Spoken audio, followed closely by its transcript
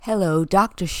Hello,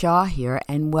 Dr. Shaw here,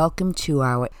 and welcome to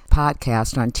our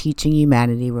podcast on teaching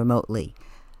humanity remotely.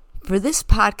 For this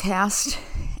podcast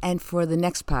and for the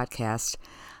next podcast,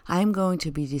 I'm going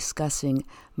to be discussing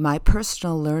my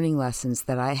personal learning lessons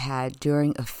that I had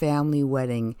during a family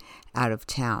wedding out of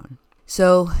town.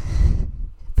 So,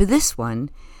 for this one,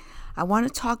 I want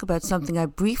to talk about something I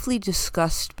briefly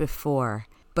discussed before,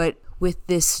 but with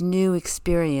this new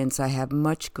experience, I have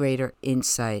much greater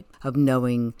insight of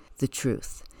knowing the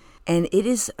truth. And it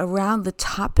is around the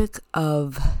topic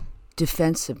of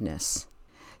defensiveness.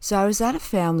 So I was at a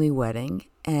family wedding,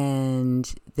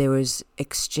 and there was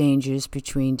exchanges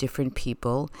between different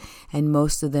people, and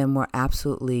most of them were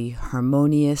absolutely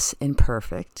harmonious and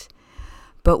perfect.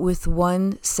 But with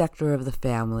one sector of the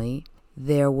family,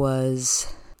 there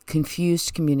was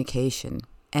confused communication.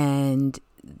 And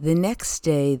the next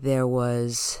day, there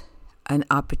was an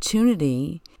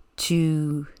opportunity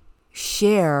to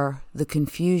share the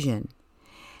confusion.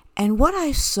 And what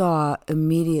I saw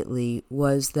immediately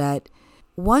was that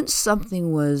once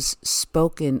something was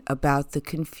spoken about the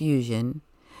confusion,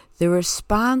 the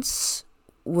response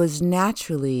was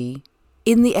naturally,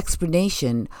 in the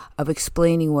explanation of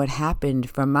explaining what happened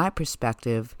from my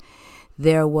perspective,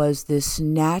 there was this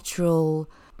natural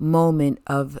moment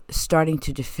of starting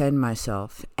to defend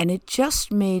myself. And it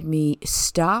just made me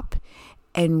stop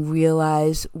and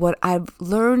realize what I've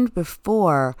learned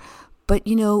before. But,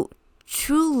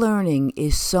 true learning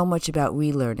is so much about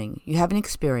relearning. You have an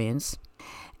experience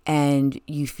and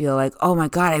you feel like, oh my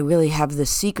God, I really have the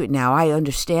secret now. I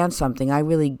understand something. I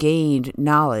really gained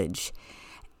knowledge.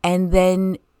 And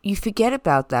then you forget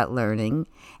about that learning.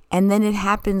 And then it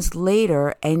happens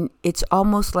later, and it's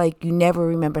almost like you never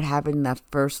remembered having that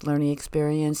first learning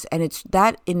experience. And it's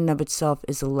that in and of itself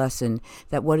is a lesson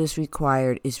that what is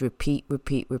required is repeat,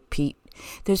 repeat, repeat.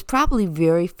 There's probably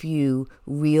very few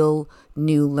real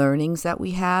new learnings that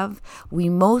we have. We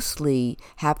mostly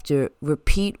have to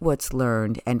repeat what's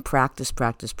learned and practice,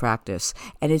 practice, practice.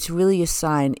 And it's really a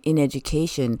sign in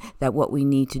education that what we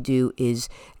need to do is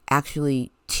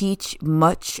actually teach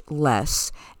much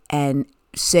less and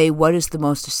say what is the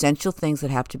most essential things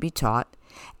that have to be taught,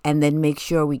 and then make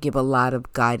sure we give a lot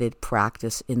of guided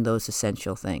practice in those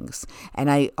essential things.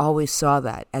 And I always saw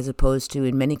that, as opposed to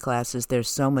in many classes, there's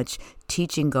so much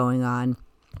teaching going on,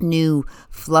 new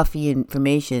fluffy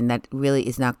information that really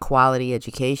is not quality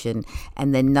education,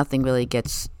 and then nothing really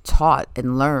gets taught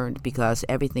and learned because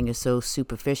everything is so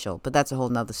superficial. But that's a whole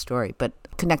nother story, but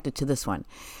connected to this one.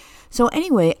 So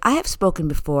anyway, I have spoken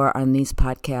before on these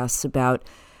podcasts about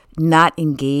not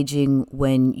engaging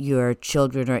when your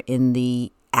children are in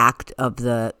the act of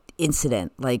the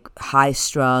incident, like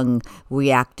high-strung,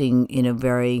 reacting in a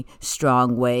very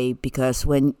strong way, because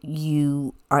when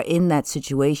you are in that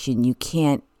situation, you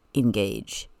can't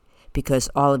engage because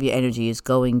all of your energy is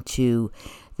going to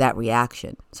that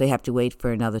reaction. So you have to wait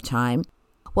for another time.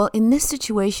 Well, in this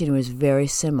situation, it was very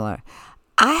similar.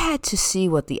 I had to see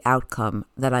what the outcome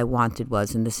that I wanted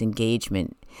was in this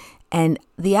engagement. And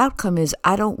the outcome is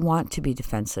I don't want to be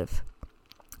defensive.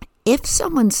 If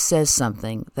someone says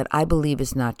something that I believe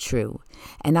is not true,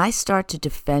 and I start to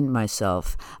defend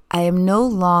myself, I am no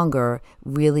longer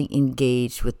really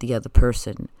engaged with the other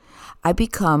person. I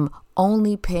become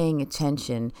only paying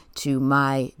attention to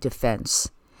my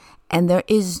defense. And there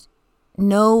is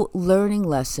no learning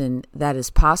lesson that is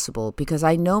possible because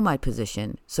I know my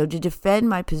position. So to defend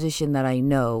my position that I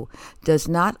know does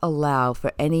not allow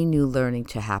for any new learning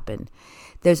to happen.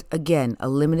 There's, again, a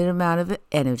limited amount of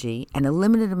energy and a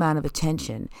limited amount of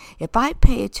attention. If I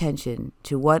pay attention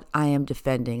to what I am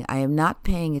defending, I am not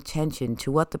paying attention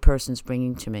to what the person's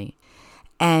bringing to me.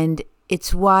 And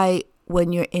it's why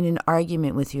when you're in an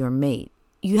argument with your mate,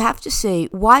 you have to say,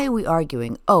 why are we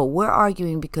arguing? Oh, we're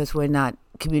arguing because we're not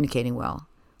communicating well.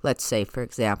 Let's say, for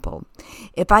example,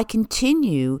 if I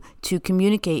continue to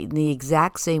communicate in the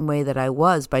exact same way that I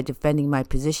was by defending my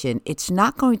position, it's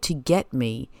not going to get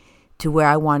me to where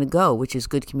I want to go, which is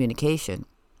good communication.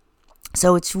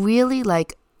 So it's really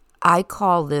like, I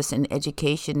call this in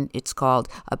education, it's called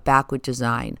a backward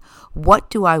design. What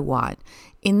do I want?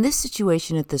 In this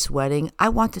situation at this wedding, I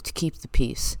wanted to keep the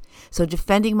peace. So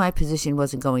defending my position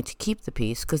wasn't going to keep the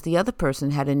peace because the other person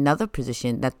had another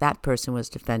position that person was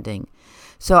defending.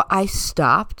 So I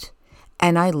stopped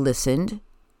and I listened.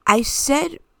 I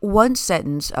said one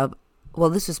sentence of,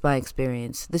 well, this is my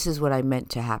experience. This is what I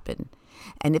meant to happen.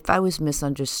 And if I was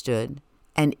misunderstood,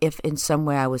 and if in some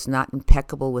way I was not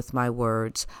impeccable with my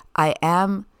words, I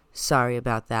am sorry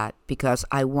about that because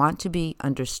I want to be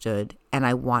understood and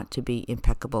I want to be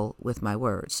impeccable with my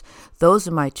words. Those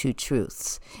are my two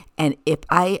truths. And if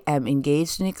I am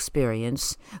engaged in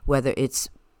experience, whether it's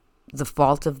the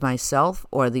fault of myself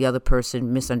or the other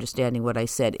person misunderstanding what I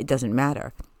said. It doesn't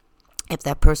matter. If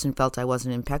that person felt I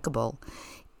wasn't impeccable,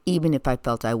 even if I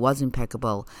felt I was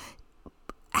impeccable,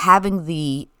 having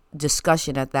the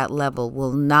discussion at that level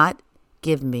will not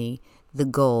give me the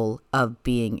goal of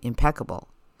being impeccable.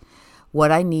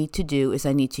 What I need to do is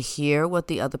I need to hear what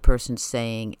the other person's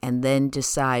saying and then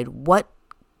decide what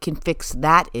can fix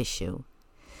that issue.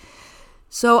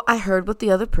 So I heard what the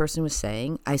other person was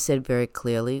saying. I said very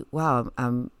clearly, wow,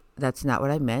 that's not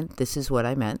what I meant. This is what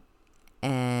I meant.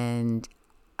 And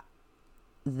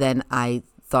then I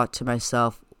thought to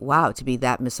myself, wow, to be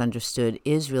that misunderstood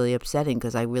is really upsetting,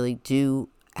 because I really do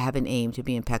have an aim to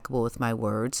be impeccable with my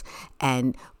words.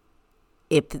 And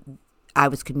if I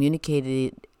was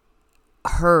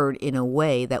heard in a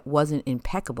way that wasn't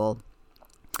impeccable,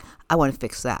 I want to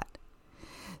fix that.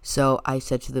 So I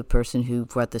said to the person who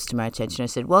brought this to my attention, I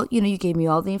said, well, you gave me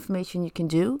all the information you can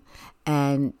do,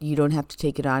 and you don't have to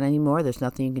take it on anymore. There's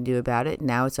nothing you can do about it.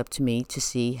 Now it's up to me to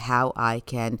see how I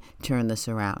can turn this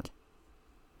around.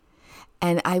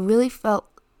 And I really felt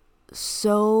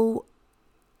so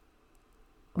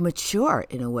mature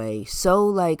in a way. So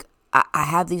like I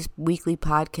have these weekly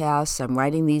podcasts, I'm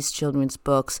writing these children's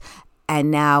books,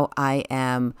 and now I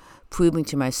am proving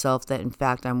to myself that, in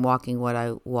fact, I'm walking what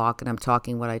I walk and I'm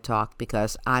talking what I talk,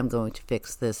 because I'm going to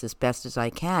fix this as best as I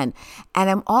can. And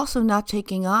I'm also not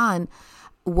taking on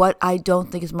what I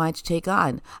don't think is mine to take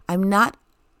on. I'm not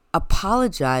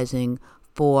apologizing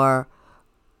for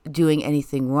doing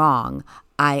anything wrong.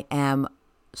 I am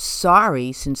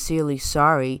sorry, sincerely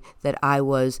sorry, that I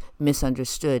was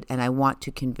misunderstood, and I want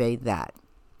to convey that.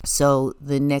 So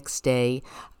the next day,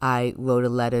 I wrote a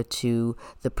letter to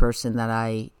the person that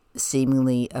I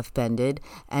seemingly offended,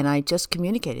 and I just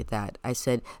communicated that. I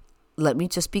said, let me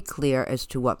just be clear as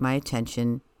to what my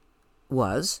intention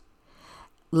was.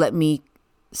 Let me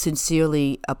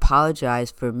sincerely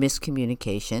apologize for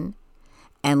miscommunication,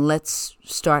 and let's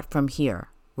start from here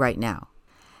right now.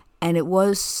 And it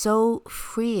was so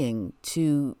freeing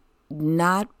to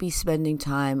not be spending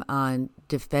time on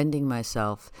defending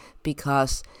myself,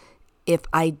 because if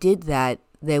I did that,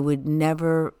 there would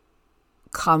never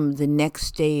come the next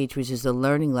stage, which is the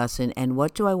learning lesson, and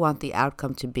what do I want the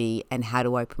outcome to be, and how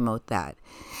do I promote that?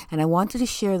 And I wanted to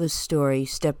share this story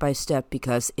step by step,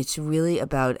 because it's really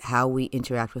about how we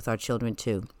interact with our children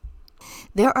too.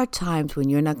 There are times when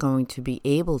you're not going to be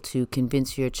able to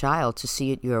convince your child to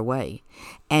see it your way,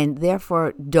 and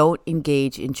therefore don't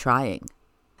engage in trying.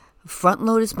 Front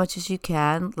load as much as you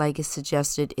can, like is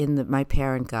suggested in my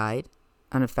parent guide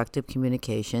on effective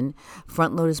communication.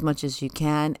 Front load as much as you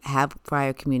can, have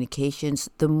prior communications.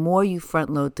 The more you front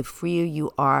load, the freer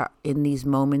you are in these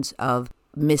moments of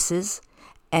misses.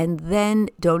 And then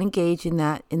don't engage in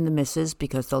the misses,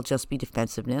 because they'll just be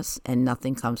defensiveness and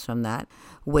nothing comes from that.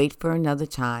 Wait for another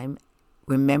time.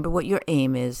 Remember what your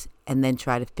aim is, and then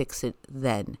try to fix it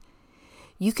then.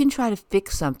 You can try to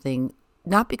fix something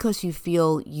not because you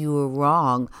feel you were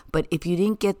wrong, but if you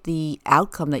didn't get the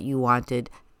outcome that you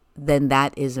wanted, then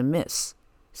that is a miss.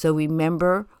 So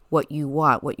remember what you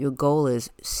want, what your goal is.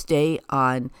 Stay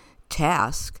on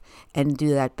task and do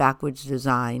that backwards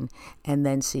design, and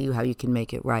then see how you can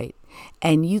make it right.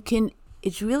 And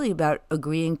it's really about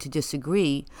agreeing to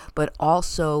disagree, but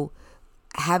also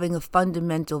having a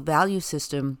fundamental value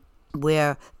system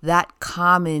where that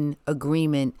common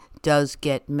agreement does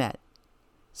get met.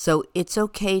 So it's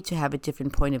okay to have a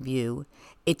different point of view.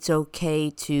 It's okay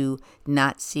to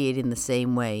not see it in the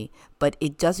same way, but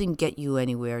it doesn't get you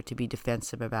anywhere to be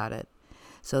defensive about it.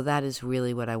 So that is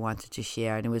really what I wanted to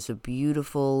share. And it was a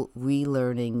beautiful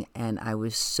relearning, and I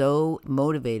was so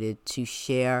motivated to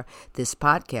share this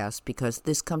podcast, because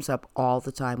this comes up all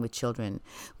the time with children,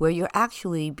 where you're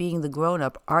actually being the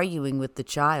grown-up arguing with the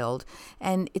child,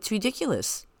 and it's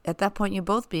ridiculous. At that point, you're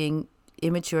both being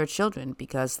immature children,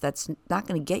 because that's not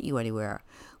going to get you anywhere.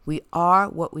 We are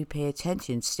what we pay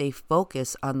attention. Stay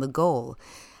focused on the goal.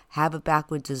 Have a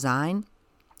backward design,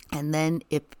 and then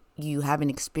if you have an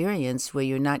experience where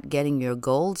you're not getting your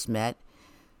goals met,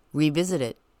 revisit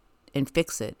it and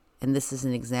fix it. And this is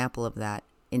an example of that.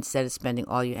 Instead of spending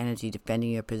all your energy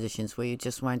defending your positions, where you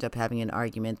just wind up having an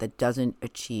argument that doesn't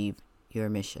achieve your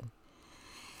mission.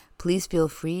 Please feel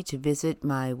free to visit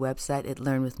my website at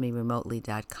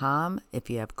learnwithmeremotely.com. If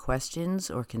you have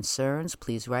questions or concerns,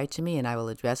 please write to me and I will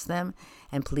address them.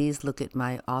 And please look at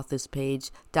my author's page,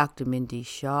 Dr. Mindy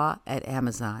Shaw, at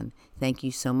Amazon. Thank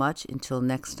you so much. Until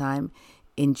next time,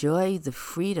 enjoy the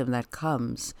freedom that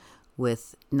comes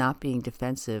with not being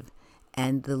defensive,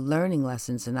 and the learning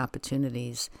lessons and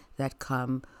opportunities that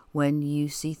come when you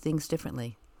see things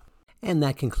differently. And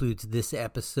that concludes this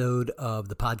episode of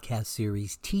the podcast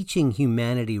series, Teaching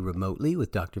Humanity Remotely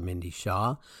with Dr. Mindy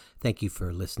Shaw. Thank you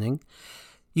for listening.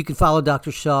 You can follow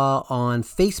Dr. Shaw on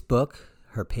Facebook.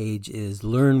 Her page is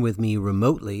Learn With Me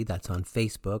Remotely. That's on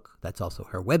Facebook. That's also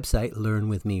her website,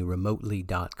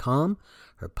 learnwithmeremotely.com.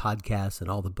 Her podcasts and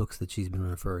all the books that she's been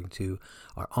referring to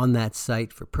are on that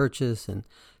site for purchase, and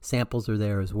samples are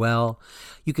there as well.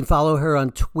 You can follow her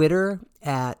on Twitter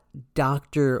at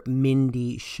Dr.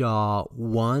 Mindy Shaw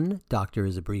 1. Doctor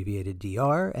is abbreviated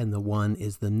DR, and the 1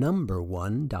 is the number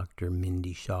 1, Dr.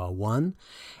 Mindy Shaw 1.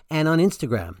 And on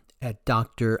Instagram at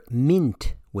Dr.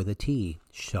 Mint with a T,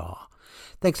 Shaw.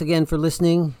 Thanks again for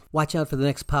listening. Watch out for the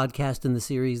next podcast in the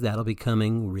series. That'll be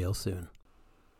coming real soon.